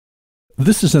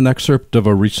This is an excerpt of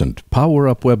a recent Power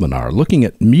Up webinar looking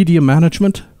at media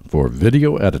management for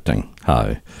video editing.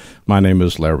 Hi, my name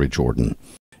is Larry Jordan.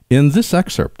 In this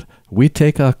excerpt, we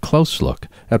take a close look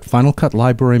at Final Cut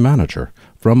Library Manager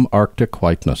from Arctic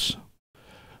Whiteness.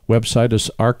 Website is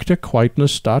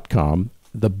arcticwhiteness.com.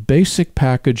 The basic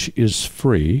package is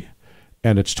free,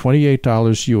 and it's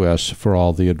 $28 US for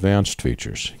all the advanced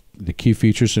features. The key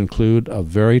features include a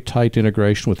very tight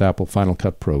integration with Apple Final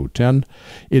Cut Pro 10.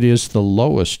 It is the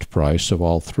lowest price of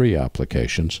all three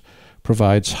applications,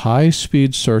 provides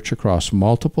high-speed search across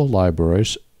multiple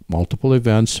libraries, multiple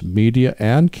events, media,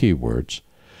 and keywords.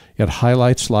 It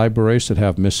highlights libraries that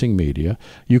have missing media.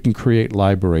 You can create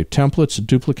library templates,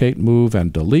 duplicate, move,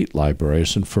 and delete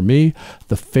libraries. And for me,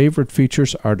 the favorite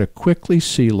features are to quickly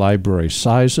see library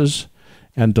sizes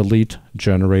and delete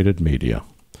generated media.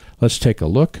 Let's take a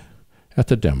look at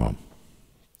the demo.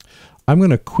 I'm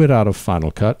going to quit out of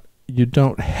Final Cut. You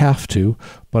don't have to,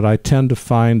 but I tend to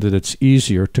find that it's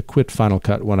easier to quit Final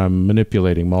Cut when I'm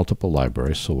manipulating multiple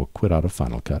libraries, so we'll quit out of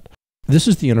Final Cut. This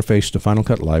is the interface to Final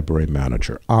Cut Library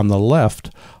Manager. On the left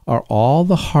are all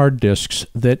the hard disks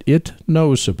that it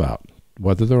knows about,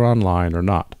 whether they're online or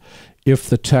not. If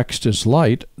the text is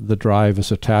light, the drive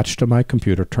is attached to my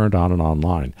computer, turned on and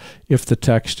online. If the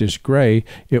text is gray,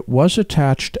 it was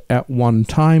attached at one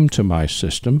time to my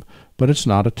system, but it's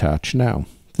not attached now.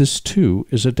 This, too,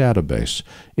 is a database.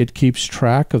 It keeps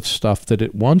track of stuff that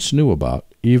it once knew about,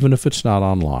 even if it's not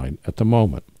online at the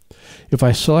moment. If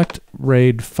I select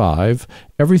RAID 5,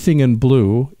 everything in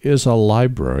blue is a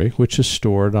library which is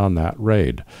stored on that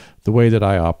RAID. The way that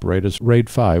I operate is RAID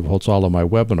 5 holds all of my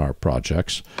webinar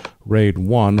projects. RAID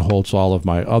 1 holds all of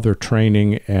my other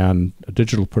training and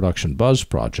digital production buzz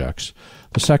projects.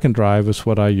 The second drive is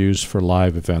what I use for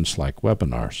live events like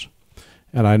webinars.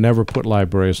 And I never put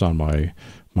libraries on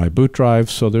my boot drive,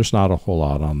 so there's not a whole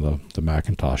lot on the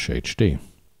Macintosh HD.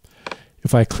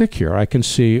 If I click here, I can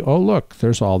see, oh look,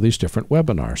 there's all these different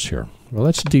webinars here. Well,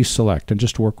 let's deselect and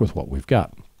just work with what we've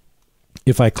got.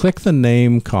 If I click the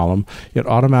name column, it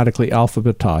automatically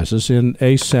alphabetizes in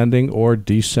ascending or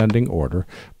descending order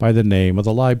by the name of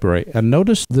the library. And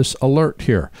notice this alert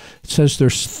here. It says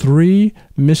there's 3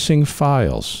 missing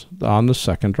files on the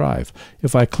second drive.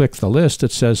 If I click the list,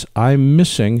 it says I'm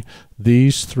missing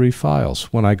these 3 files.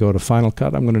 When I go to Final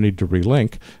Cut, I'm going to need to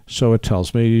relink, so it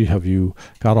tells me, have you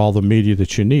got all the media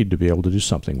that you need to be able to do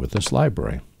something with this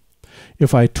library?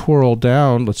 If I twirl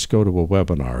down, let's go to a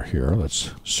webinar here.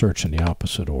 Let's search in the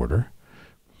opposite order.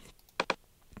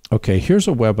 Okay, here's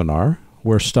a webinar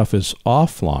where stuff is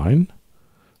offline.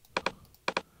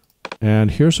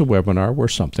 And here's a webinar where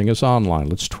something is online.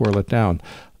 Let's twirl it down.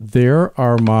 There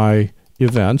are my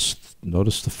events.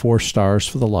 Notice the 4 stars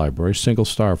for the library, single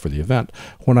star for the event.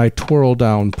 When I twirl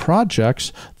down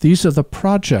projects, these are the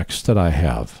projects that I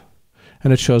have.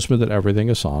 And it shows me that everything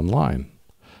is online.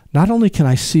 Not only can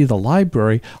I see the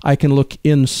library, I can look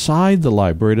inside the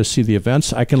library to see the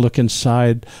events. I can look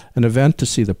inside an event to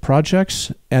see the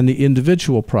projects and the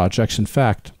individual projects. In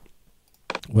fact,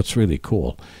 what's really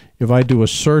cool, if I do a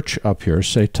search up here,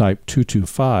 say type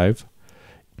 225,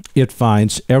 it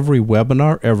finds every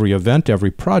webinar, every event,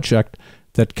 every project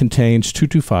that contains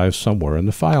 225 somewhere in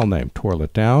the file name. Twirl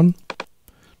it down,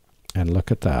 and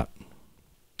look at that.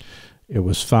 It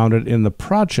was founded in the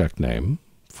project name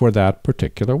for that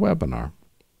particular webinar.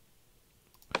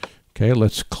 Okay,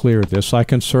 let's clear this. I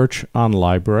can search on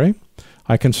library.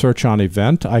 I can search on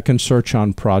event. I can search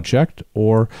on project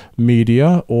or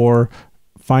media or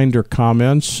Finder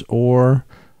comments or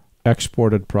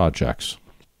exported projects.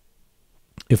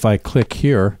 If I click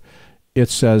here, it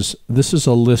says this is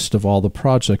a list of all the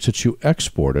projects that you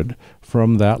exported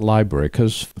from that library,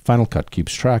 because Final Cut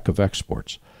keeps track of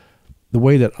exports. The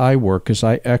way that I work is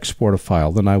I export a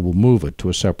file, then I will move it to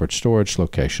a separate storage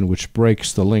location, which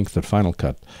breaks the link that Final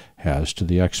Cut has to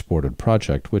the exported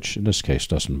project, which in this case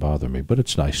doesn't bother me, but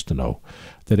it's nice to know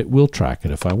that it will track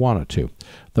it if I want it to.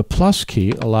 The plus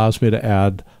key allows me to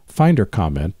add Finder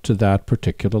comment to that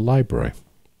particular library.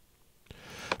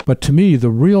 But to me, the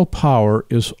real power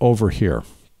is over here.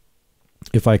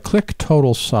 If I click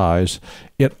total size,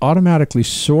 it automatically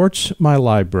sorts my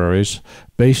libraries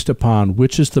based upon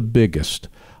which is the biggest.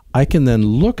 I can then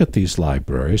look at these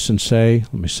libraries and say,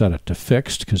 let me set it to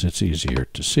fixed because it's easier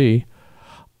to see.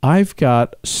 I've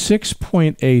got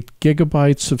 6.8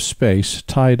 gigabytes of space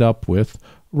tied up with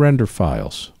render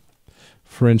files.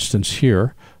 For instance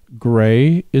here,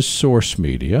 gray is source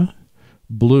media,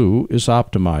 blue is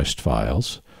optimized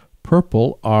files,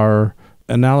 purple are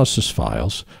analysis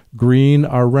files, green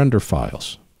are render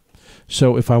files.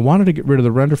 So if I wanted to get rid of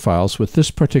the render files with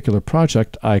this particular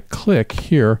project, I click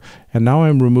here, and now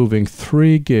I'm removing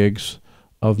 3 gigs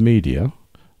of media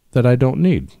that I don't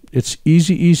need. It's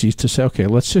easy to say, okay,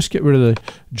 let's just get rid of the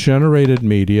generated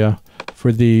media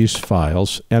for these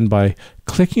files, and by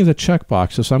clicking the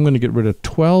checkboxes, I'm going to get rid of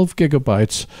 12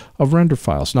 gigabytes of render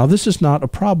files. Now, this is not a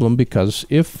problem because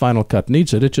if Final Cut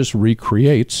needs it, it just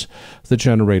recreates the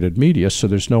generated media, so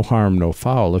there's no harm, no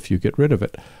foul if you get rid of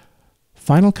it.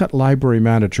 Final Cut Library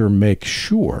Manager makes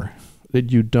sure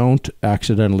that you don't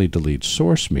accidentally delete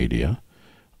source media.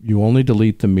 You only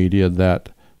delete the media that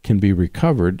can be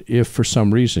recovered if for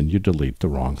some reason you delete the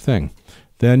wrong thing.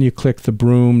 Then you click the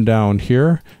broom down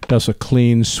here, does a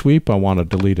clean sweep. I want to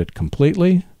delete it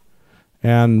completely,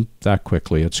 and that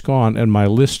quickly it's gone, and my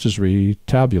list is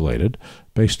retabulated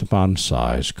based upon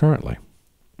size currently.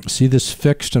 See this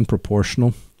fixed and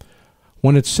proportional?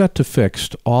 When it's set to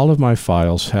fixed, all of my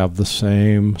files have the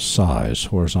same size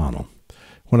horizontal.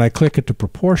 When I click it to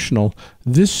proportional,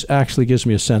 this actually gives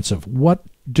me a sense of what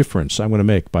difference I'm going to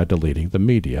make by deleting the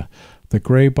media. The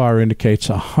gray bar indicates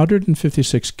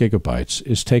 156 gigabytes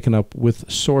is taken up with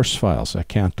source files. I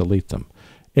can't delete them.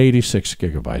 86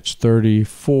 gigabytes,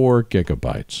 34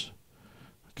 gigabytes.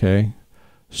 Okay,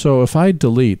 so if I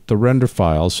delete the render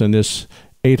files in this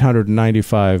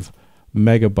 895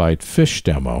 megabyte fish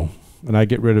demo, and I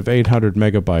get rid of 800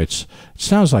 megabytes, it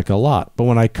sounds like a lot, but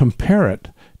when I compare it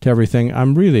to everything,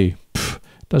 I'm really,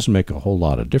 doesn't make a whole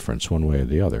lot of difference one way or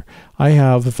the other. I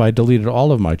have, if I deleted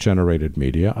all of my generated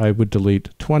media, I would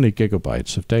delete 20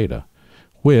 gigabytes of data,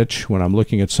 which, when I'm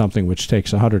looking at something which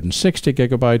takes 160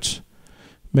 gigabytes,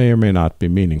 may or may not be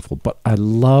meaningful. But I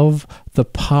love the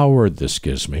power this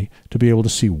gives me to be able to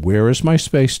see where is my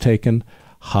space taken,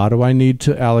 how do I need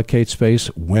to allocate space,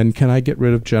 when can I get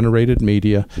rid of generated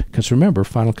media, because remember,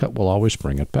 Final Cut will always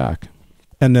bring it back.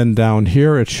 And then down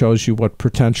here, it shows you what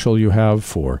potential you have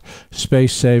for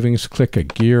space savings. Click a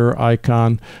gear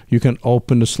icon. You can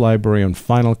open this library in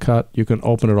Final Cut. You can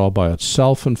open it all by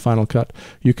itself in Final Cut.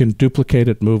 You can duplicate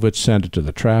it, move it, send it to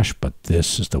the trash, but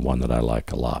this is the one that I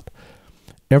like a lot.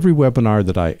 Every webinar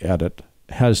that I edit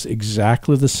has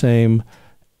exactly the same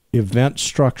event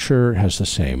structure, has the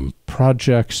same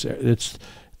projects. It's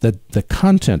the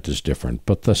content is different,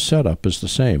 but the setup is the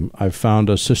same. I've found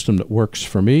a system that works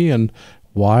for me, and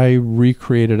why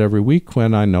recreate it every week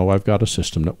when I know I've got a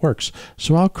system that works?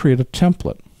 So I'll create a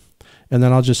template, and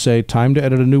then I'll just say, time to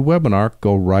edit a new webinar,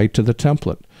 go right to the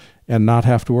template, and not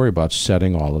have to worry about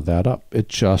setting all of that up. It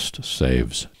just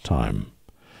saves time.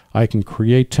 I can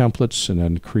create templates and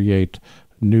then create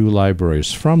new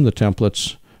libraries from the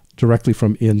templates directly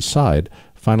from inside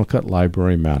Final Cut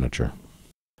Library Manager.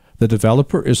 The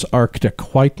developer is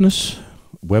Arctic Whiteness.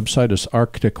 Website is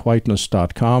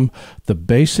arcticwhiteness.com. The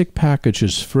basic package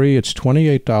is free. It's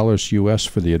 $28 US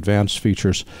for the advanced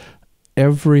features.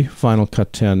 Every Final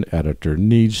Cut 10 editor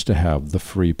needs to have the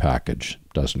free package.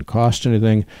 Doesn't cost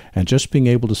anything, and just being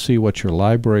able to see what your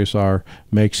libraries are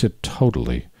makes it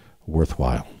totally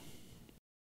worthwhile.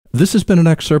 This has been an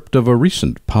excerpt of a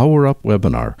recent Power Up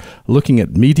webinar looking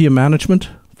at media management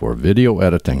for video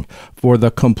editing. For the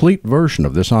complete version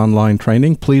of this online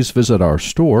training, please visit our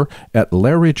store at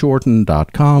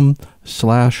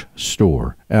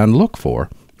larryjordan.com/store and look for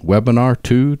Webinar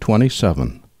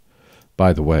 227.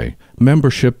 By the way,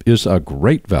 membership is a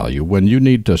great value when you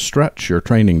need to stretch your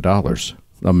training dollars.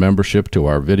 A membership to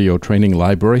our video training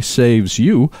library saves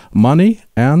you money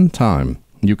and time.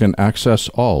 You can access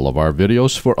all of our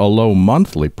videos for a low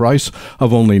monthly price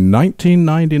of only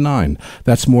 $19.99.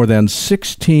 That's more than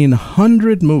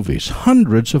 1,600 movies,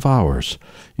 hundreds of hours,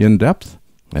 in-depth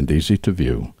and easy to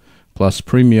view. Plus,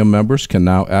 premium members can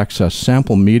now access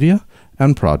sample media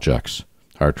and projects.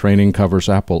 Our training covers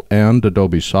Apple and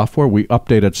Adobe software. We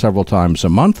update it several times a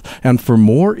month. And for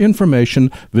more information,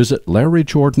 visit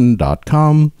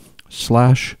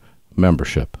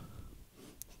larryjordan.com/membership.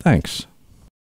 Thanks.